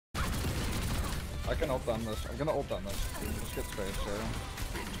I can ult on this. I'm gonna ult on this. Just get space, Sarah.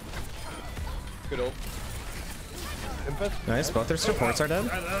 Good ult. Nice, both their supports are dead.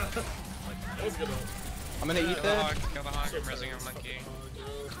 I'm gonna eat that. Kill the hawk, I'm resing a monkey.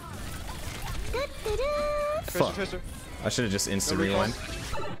 Fuck. I should have just instant rewind.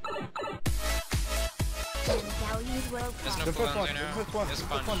 There's no cooldowns right now. There's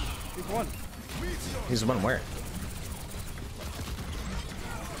fun. He's one where?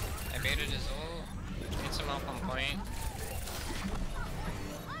 I baited his ult. Need some help on point.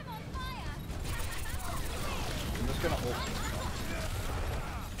 I'm just gonna ult.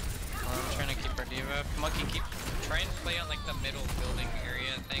 I'm trying to keep our diva. Monkey, try and play on like the middle building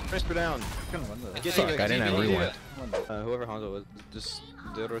area thing. Crisper down. I can win this. Fuck, I didn't have rewind. Whoever Hanzo was, just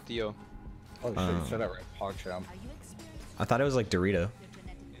Doroteo. Oh shit, you said that right. PogChamp. I thought it was like Dorito.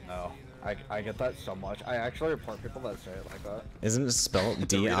 No. I get that so much. I actually report people that say it like that. Isn't it spelled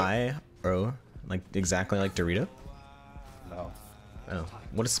D-I-O? Like exactly like Dorito? No. Oh.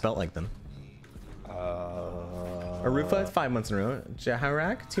 What is it spelled like then? Arufa, 5 months in a row.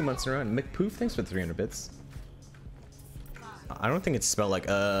 Jaharak, 2 months in a row. And McPoof, thanks for 300 bits. I don't think it's spelled like,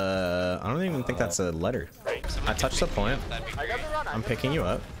 I don't even think that's a letter. I touched the point. I'm picking you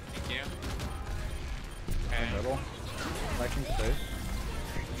up. Thank you. Middle. Making space.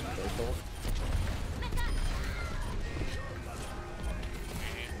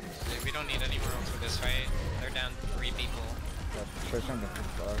 We don't need any more ult for this fight. They're down 3 people.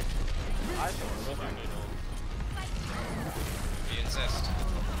 You insist.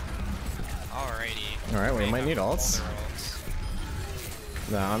 Alrighty. Alright, we might need ults.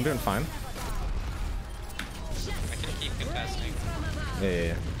 Nah, I'm doing fine. I can keep contesting.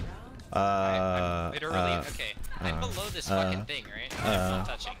 Yeah. Literally, okay. I'm below this fucking thing, right? I'm not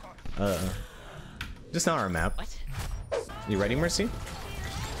touching. Just not our map. What? You ready, Mercy?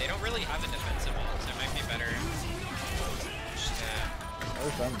 They don't really have a defensive ult, so it might be better.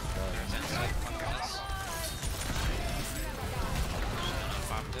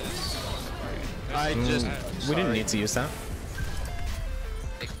 We didn't need to use that.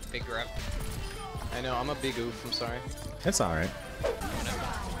 Big rep. I know, I'm a big oof, I'm sorry. It's alright.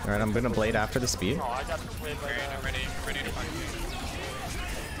 Alright, I'm gonna blade after the speed. Oh, I got the blade. Alright, I'm ready to fight.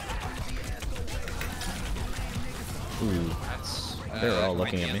 Ooh. That's, they're all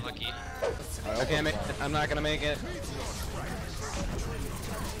looking at me. Okay, I'm not gonna make it.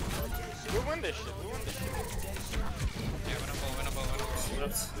 We win this shit. Yeah, winnable.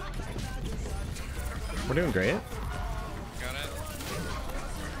 We're doing great. Got it.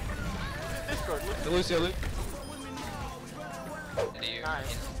 Discord, look. Lucio, Luke.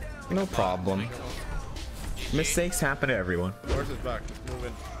 Nice. No problem. Mistakes happen to everyone. Horse is back. It's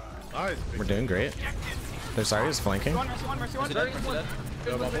moving. Nice. We're doing great. Their Zarya's flanking.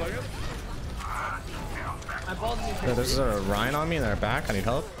 Yeah, there's a Ryan on me in their back. I need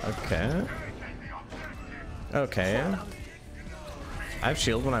help. Okay. Okay. I have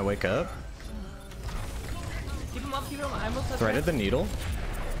shield when I wake up. Keep him up, I almost Threaded the needle.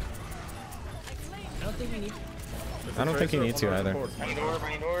 I don't think we need. I don't think you need to either. I need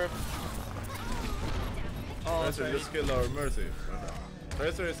orb. Oh, Tracer, just kill our Mercy.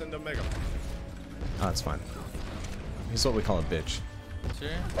 Tracer is in the mega. Oh, that's fine. He's what we call a bitch. Sure.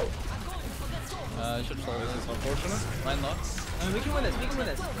 I should follow this. Unfortunate. Mine locks. We can win this.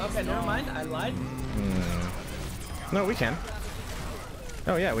 Okay, never mind. I lied. No, we can.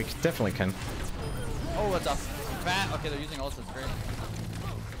 Oh yeah, we definitely can. Oh, what's up? Fat. Okay, they're using ults. That's great.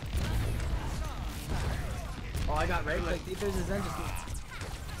 Oh, I got right. Like, if there's a Zen, just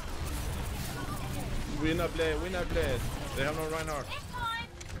Win a blade. They have no Reinhardt.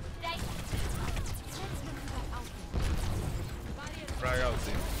 Frag out,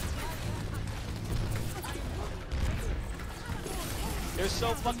 team. They're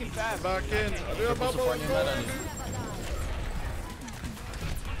so fucking fast. Back in. Do a bubble.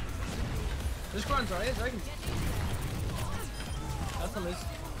 Just go on, Zarya. That's on this.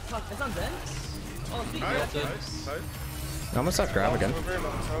 Fuck, it's on Zen? Oh, speak. Nice. I almost have grab again.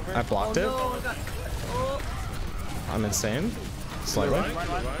 I blocked it. No, I'm insane. Slightly.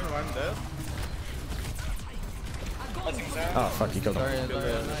 Ryan dead. Oh fuck, you killed him.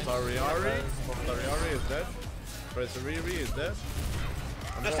 Zaryari is dead. Peripherals is dead.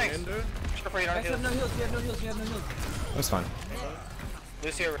 I'm Just going thanks. in there. we have no heals. We have no heals. That's fine.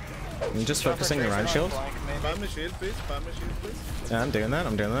 Lucio. I'm just focusing the Ryan shield. Spam the shield, please. Yeah, I'm doing that.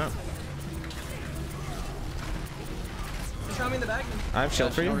 Just show me in the back. I have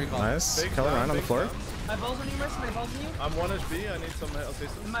shield for you. Nice. Kill Ryan on the floor. My balls on you, Mercy. My balls on you. I'm 1 HP. I need some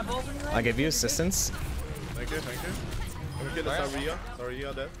assistance. My balls on you, right? I give you assistance. Thank you. Let me kill the Zarya.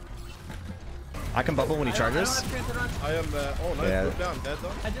 Zarya dead. I can bubble when he charges. I am. Oh, nice. Yeah. Put down. Dead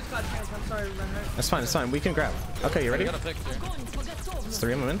though. I just got trans. I'm sorry, Renhard. That's fine. It's fine. We can grab. Okay, you ready? I got a picture. It's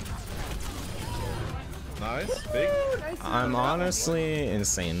 3 of them in. Nice. Big. I'm honestly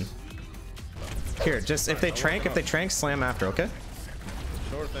insane. Here, just if they trank, slam after, okay?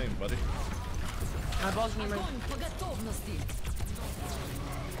 Sure thing, buddy. My ball's me right.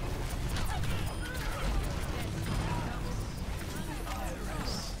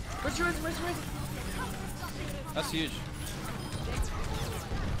 Where's That's huge.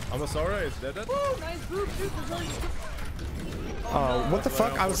 I'm sorry. Is dead? Oh, nice boop, dude. Oh, what the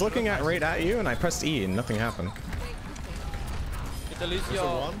fuck? I was looking at right at you and I pressed E and nothing happened. It's Alicia. That's a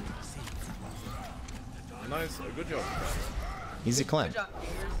one. Nice. Good job. Easy climb.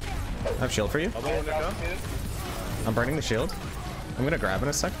 I have shield for you. Other one, Nika. I'm burning the shield. I'm gonna grab in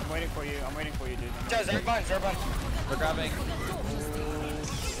a sec. I'm waiting for you, dude. Zarbon. We're grabbing.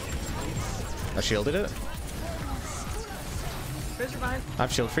 I shielded it. Chris, you're behind. I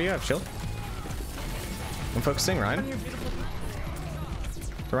have shield for you. I have shield. I'm focusing Ryan.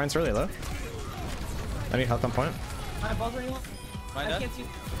 Ryan's really low. I need health on point. My ball's right here. Mine I dead? can't see.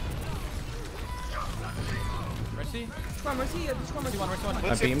 Mercy? Discord Mercy. Yeah, Discord Mercy. Mercy one.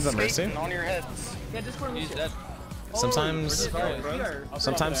 I beamed the Mercy. On your heads. Yeah, Discord Mercy. He's dead. Sometimes you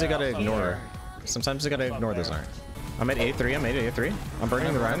gotta ignore. Sometimes you gotta ignore those aren't. I'm at A3. I'm at A3. I'm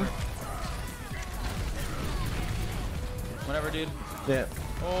burning the Ryan. Whatever, dude. Yeah.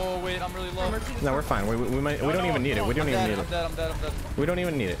 Oh wait, I'm really low. No, we're fine. We don't even need it. We don't even need I'm it. dead. I'm dead. We don't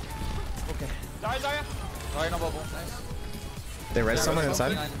even need it. Zarya. Alright, no bubble. Nice. They res someone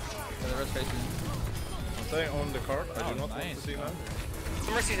inside. Yeah, the rest facing. I'm staying on the cart. I do not want nice. to see that.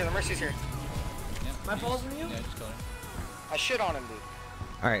 The Mercy's here. My ball's from you? Yeah, just kill her. I shit on him, dude.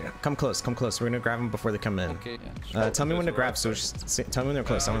 All right, come close. Come close. We're gonna grab them before they come in. Okay, yeah. Tell me when to grab. So tell me when they're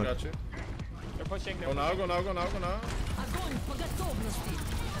close. I I got you. They're pushing. Go now. Go now. Go now. Go now.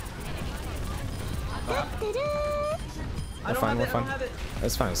 We're fine. We're fine.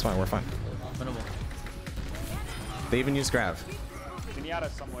 It's fine. It's fine. We're fine. Minimal. They even use grab.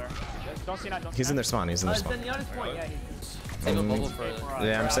 Zenyatta's somewhere. Don't see that. He's in their spawn. He's in their spawn. Zenyatta's point, yeah. Save a bubble for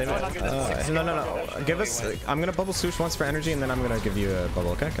Yeah, I'm saving it. No. Give us. I'm gonna bubble swoosh once for energy, and then I'm gonna give you a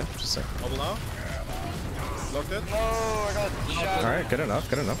bubble. Okay. Okay. Just a sec. Bubble now. Locked it. No, I got shot. All right. Good enough.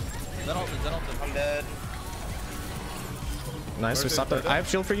 Good enough. I'm dead. Nice. We stopped it. I have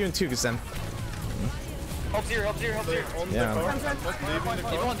shield for you in 2, Zen. Help here. On Yeah. the cart. Leaving the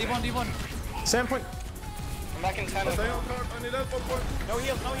cart. D1. Sam point. I'm back in 10. Stay on cart. I need that 1 point. No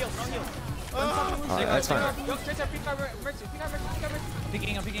heals. That's fine. Yo, Chris, pick up Mercy.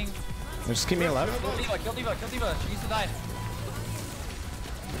 I'm peeking. Just keep me alive. Kill Diva. She needs to die.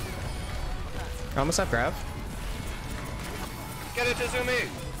 I almost have grab. Get it, Tisumi.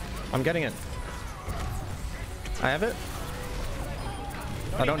 I'm getting it. I have it.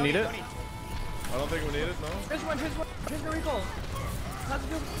 I don't need it. I don't think we need it. No. Here's one. Here's no recall. How's it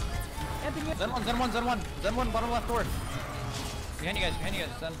go? Anthony. Zen one, bottom left door. Behind you guys,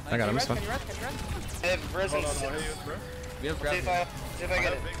 Zen. I got him. It's fine. I have res Hold and on. I'll hit you, bro. We have See grab. if I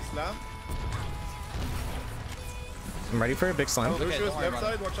get it. Big slam. I'm ready for a big slam. Okay, Lucius don't worry left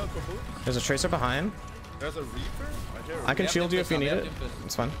about side. Watch out for food. There's a tracer behind. There's a reaper. I hear a I can have shield you if you Doomfist need now, it. we have Doomfist.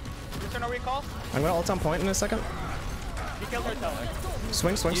 It's fine. Is there no recall? I'm gonna ult on point in a second. She killed herself.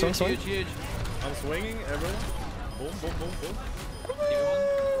 Swing. Huge. I'm swinging, everyone. Boom.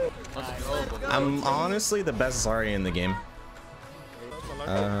 Let's go. I'm honestly the best Zarya in the game.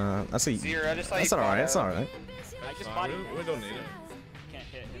 That's a. Zero, I just That's alright. It's alright. I just bodied her. We don't need it. Can't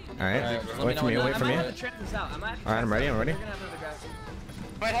hit. Alright. Wait for me. I'm gonna have to trap this out. Alright, I'm ready. We're gonna have another grab.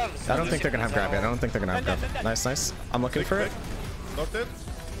 Might have. I don't think they're gonna have grab yet. I don't think they're gonna have grab. Nice. I'm looking for it. Locked it.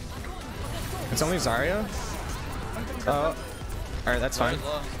 It's only Zarya. Oh. Alright, that's fine.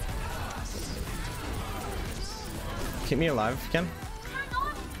 Keep me alive if you can.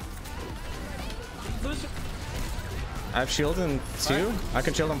 I have shield in 2. I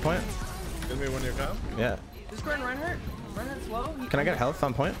can shield on point. Kill me when you can. Yeah. Discord and Reinhardt. Reinhardt's low. Can I get health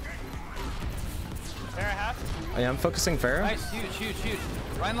on point? There I have. Oh, yeah, I'm focusing Farah. Nice, huge.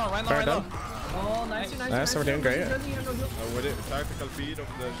 Ryan low. Farah done. Oh, nice. Nice, we're doing great. With it, tactical feed of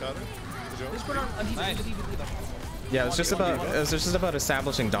the shadow. Good job. Discord on Nice. Yeah, it's just about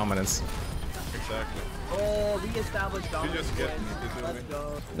establishing dominance. Exactly. Oh, we established You dominance. just get me. Let's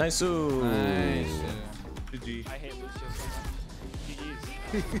go. Nice. GG. I hate Lucius so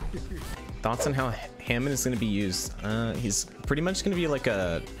much. GG's. Thoughts on how Hammond is going to be used? He's pretty much going to be like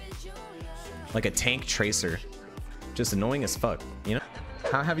a tank tracer, just annoying as fuck, you know?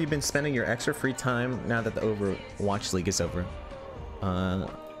 How have you been spending your extra free time now that the Overwatch League is over?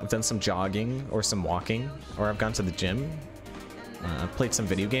 I've done some jogging or some walking, or I've gone to the gym. I've played some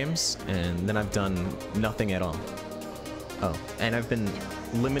video games, and then I've done nothing at all. Oh, and I've been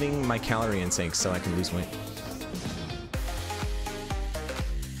limiting my calorie intake so I can lose weight.